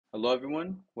Hello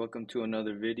everyone, welcome to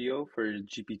another video for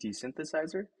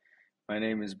GPT-Synthesizer. My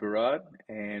name is Barad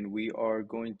and we are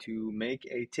going to make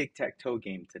a tic-tac-toe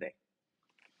game today.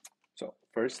 So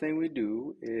first thing we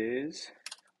do is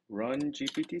run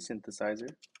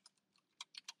GPT-Synthesizer.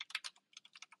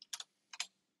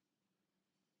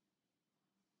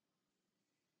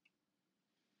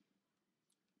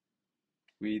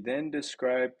 We then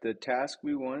describe the task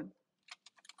we want.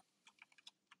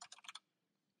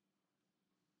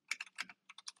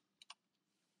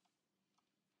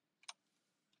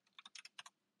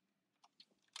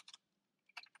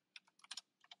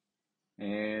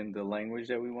 And the language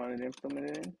that we want it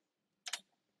implemented in.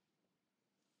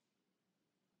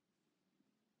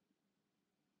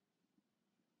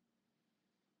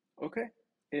 Okay,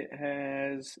 it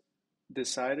has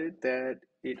decided that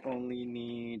it only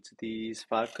needs these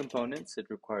 5 components. It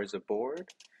requires a board,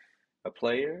 a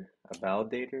player, a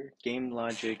validator, game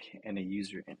logic, and a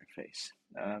user interface.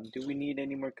 Do we need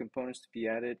any more components to be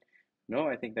added? No,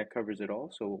 I think that covers it all.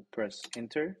 So we'll press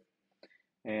enter.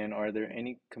 And are there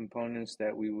any components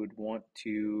that we would want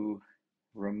to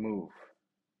remove?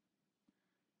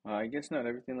 I guess not.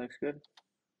 Everything looks good.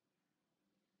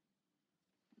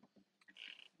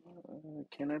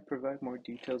 Can I provide more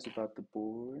details about the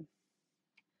board?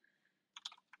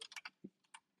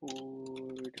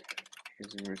 Board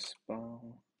is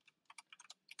responsible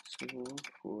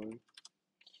for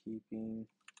keeping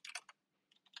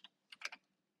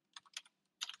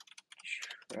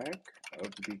track of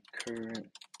the current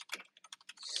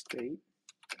state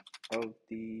of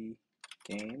the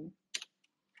game,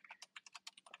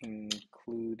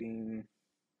 including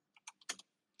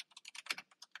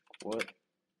what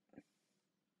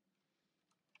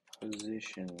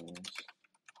positions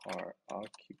are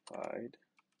occupied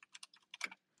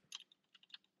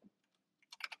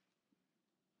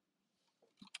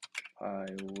by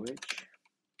which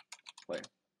player.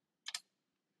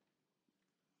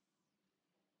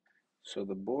 So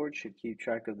the board should keep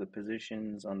track of the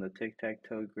positions on the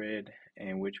tic-tac-toe grid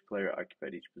and which player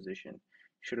occupied each position.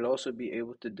 Should it also be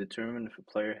able to determine if a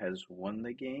player has won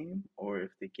the game or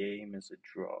if the game is a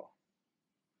draw?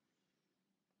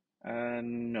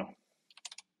 No,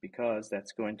 because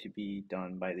that's going to be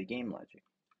done by the game logic.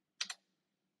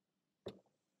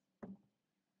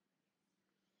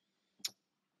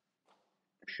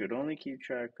 Should only keep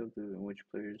track of which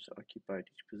players occupied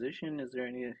each position. Is there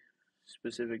any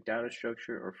specific data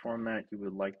structure or format you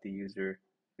would like the user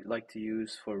to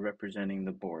use for representing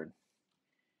the board?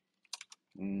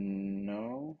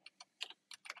 No.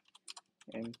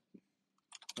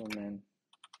 Implement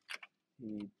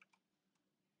the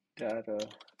data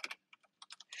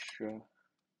structure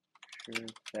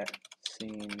that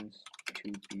seems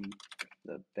to be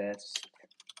the best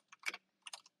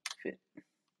fit.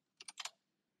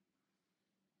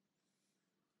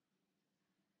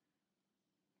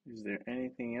 Is there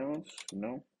anything else?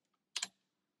 No.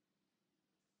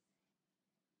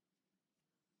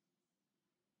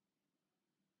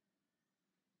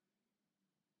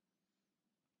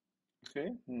 Okay,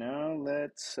 now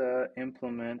let's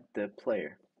implement the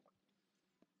player.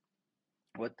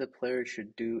 What the player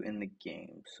should do in the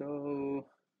game. So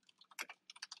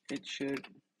it should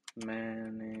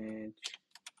manage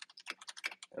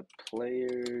the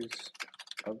players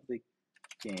of the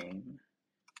game,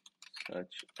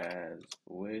 such as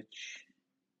which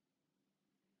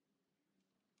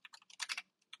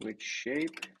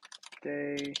shape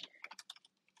they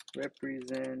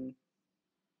represent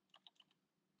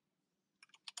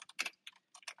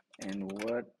and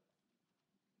what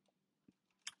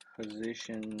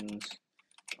positions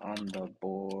on the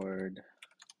board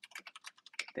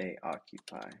they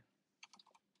occupy.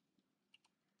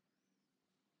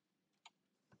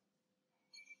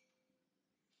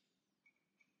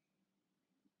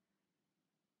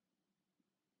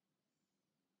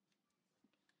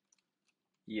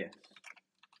 Yes,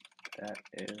 that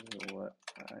is what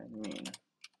I mean.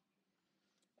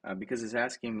 Because it's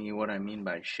asking me what I mean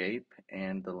by shape,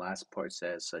 and the last part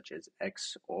says such as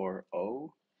X or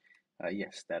O.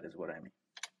 Yes, that is what I mean.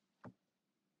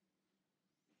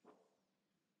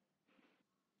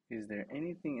 Is there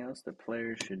anything else the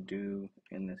player should do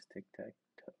in this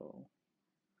tic-tac-toe?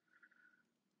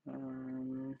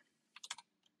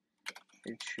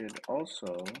 It should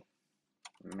also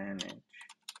manage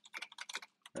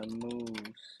the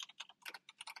moves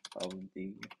of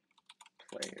the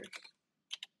players.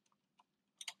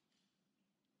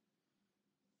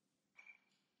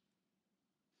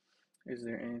 Is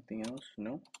there anything else?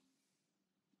 No?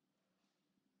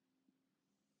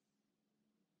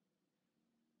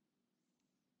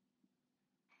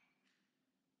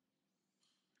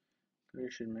 Player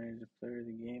should manage the player of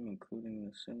the game, including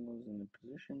the symbols and the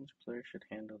positions. Player should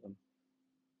handle them.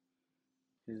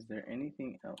 Is there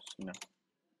anything else? No.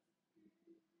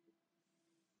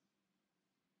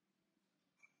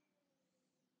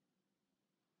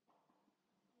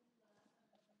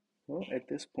 Well, at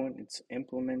this point, it's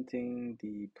implementing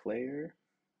the player.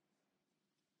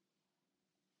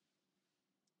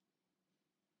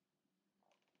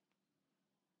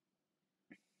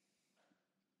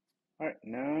 All right,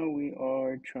 now we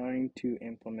are trying to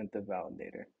implement the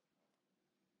validator.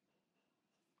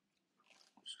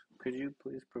 Could you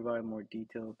please provide more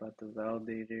detail about the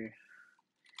validator?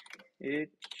 It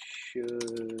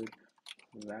should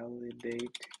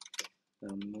validate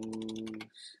the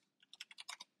moves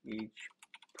each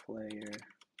player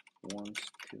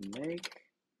wants to make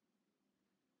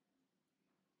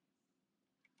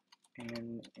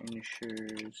and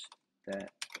ensures that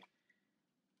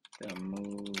the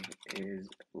move is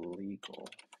legal.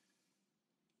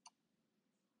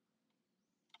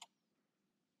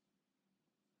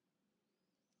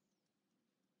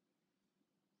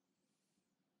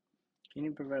 Can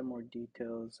you provide more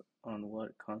details on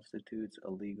what constitutes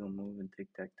a legal move in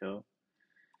tic-tac-toe?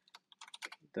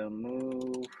 The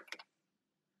move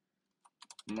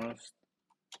must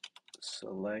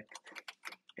select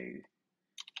a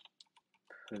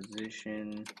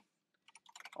position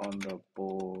on the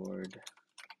board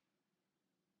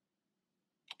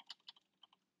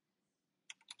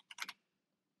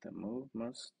The move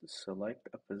must select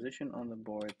a position on the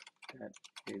board that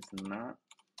is not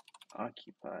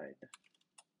occupied.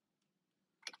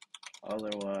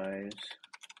 Otherwise,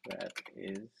 that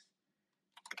is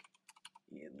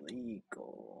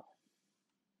illegal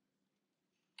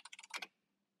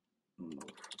move.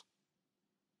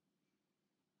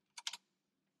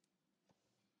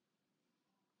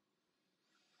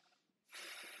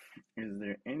 Is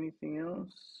there anything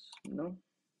else? No?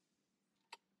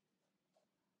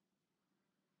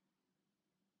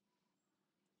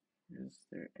 Is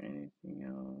there anything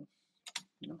else?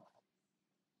 No?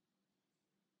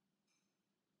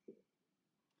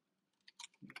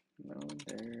 No,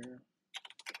 there's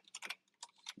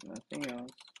nothing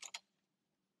else.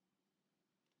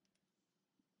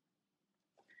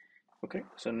 Okay,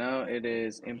 so now it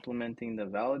is implementing the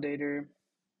validator.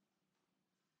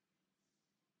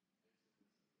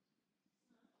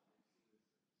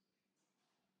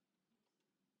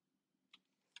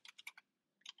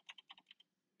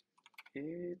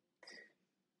 It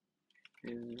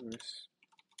is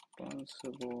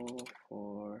responsible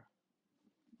for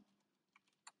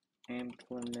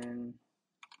implementing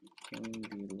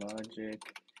the logic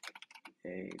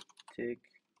a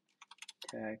tic-tac-toe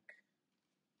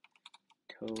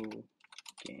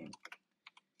game.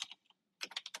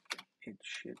 It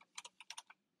should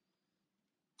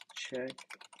check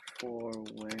for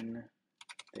when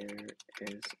there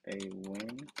is a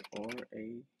win or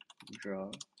a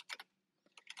draw.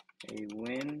 A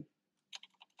win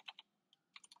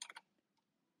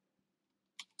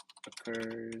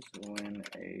occurs when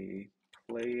a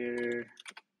player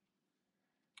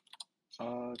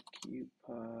occupies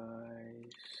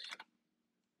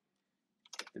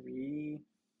 3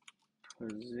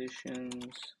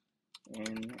 positions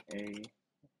in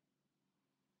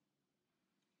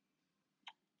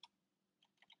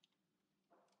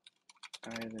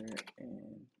either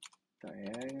in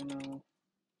diagonal,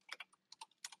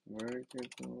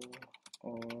 vertical,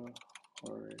 or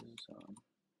horizontal.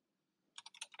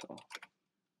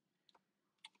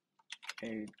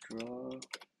 A draw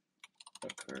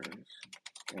occurs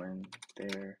when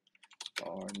there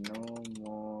are no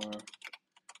more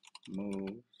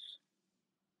moves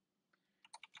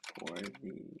for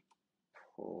the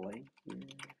player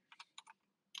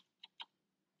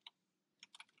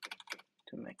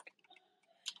to make.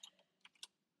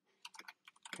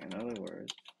 In other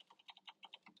words,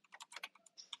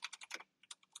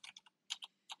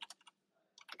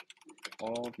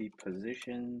 all the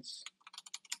positions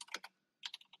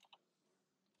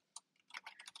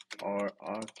are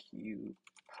occupied.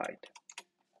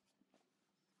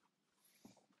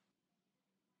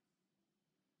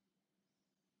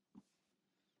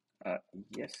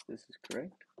 Yes, this is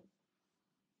correct.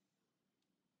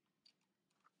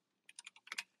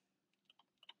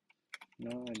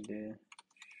 No idea.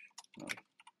 No.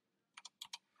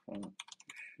 Functionality.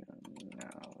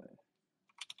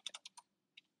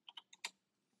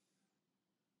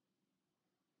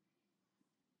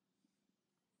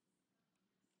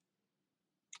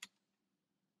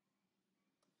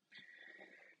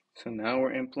 So now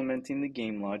we're implementing the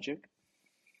game logic.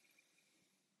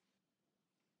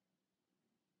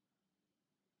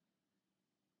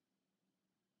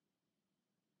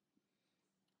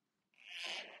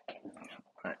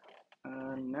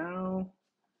 Alright, now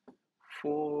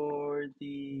for the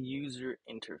user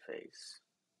interface.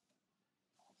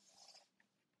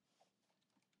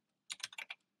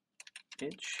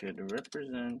 It should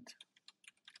represent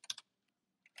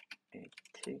a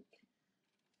tic-tac-toe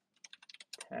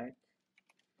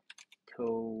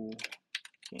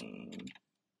game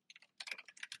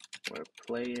where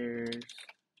players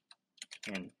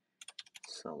can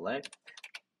select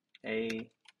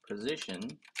a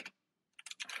position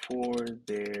for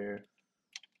their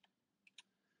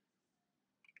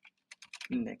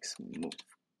next move.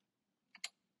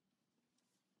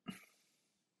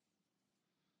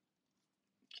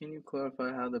 Can you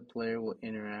clarify how the player will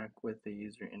interact with the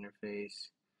user interface?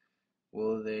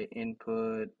 Will they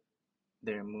input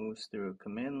their moves through a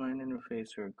command line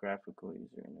interface or a graphical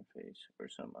user interface or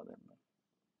some other mode?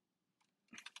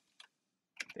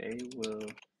 They will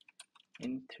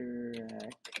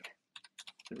interact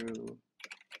through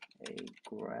a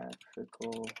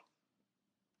graphical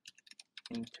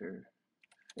interface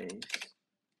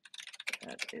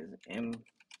that is implemented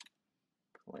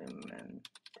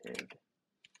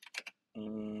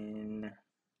in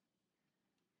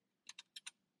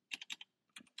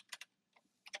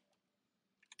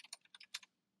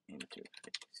interface.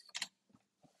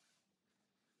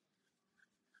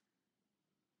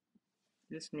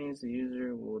 This means the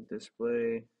user will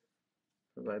display,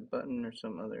 provide button or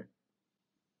some other.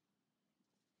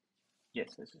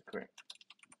 Yes, this is correct.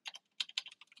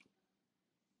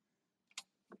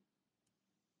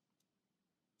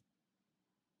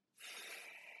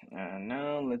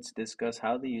 Now let's discuss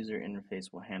how the user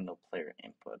interface will handle player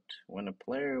input. When a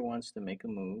player wants to make a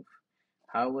move,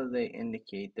 how will they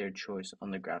indicate their choice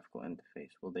on the graphical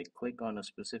interface? Will they click on a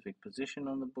specific position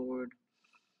on the board,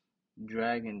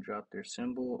 drag and drop their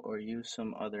symbol, or use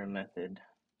some other method?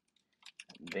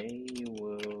 They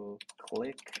will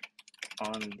click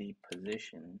on the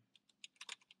position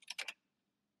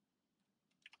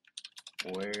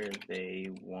where they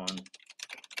want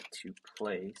to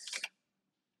place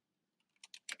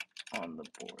on the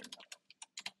board.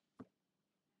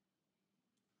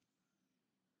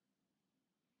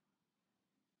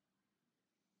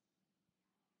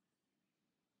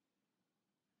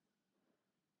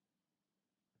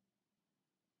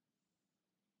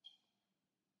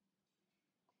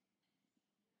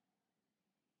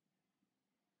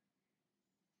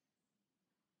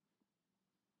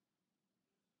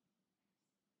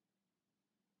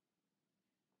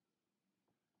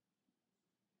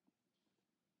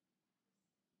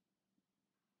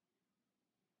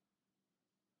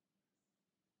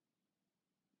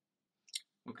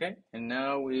 Okay, and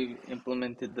now we've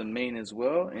implemented the main as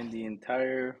well, and the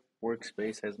entire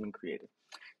workspace has been created.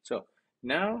 So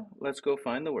now let's go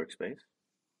find the workspace.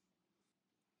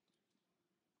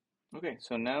 Okay,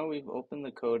 so now we've opened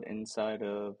the code inside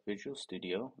of Visual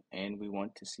Studio, and we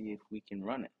want to see if we can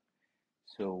run it.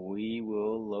 So we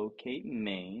will locate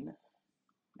main,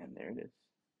 and there it is.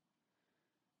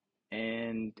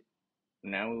 And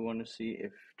now we want to see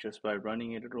if just by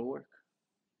running it, it'll work.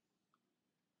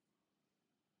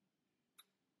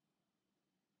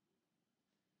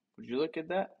 Would you look at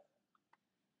that?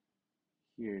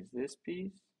 Here's this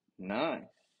piece. Nice.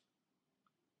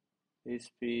 This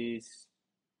piece.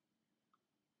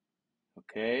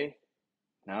 Okay.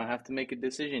 Now I have to make a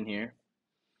decision here.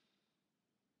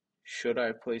 Should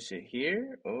I place it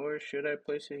here or should I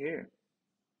place it here?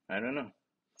 I don't know.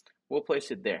 We'll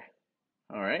place it there.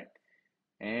 All right.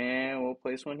 And we'll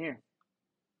place one here.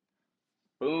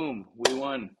 Boom. We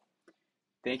won.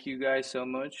 Thank you guys so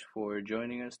much for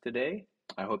joining us today.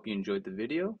 I hope you enjoyed the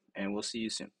video, and we'll see you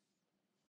soon.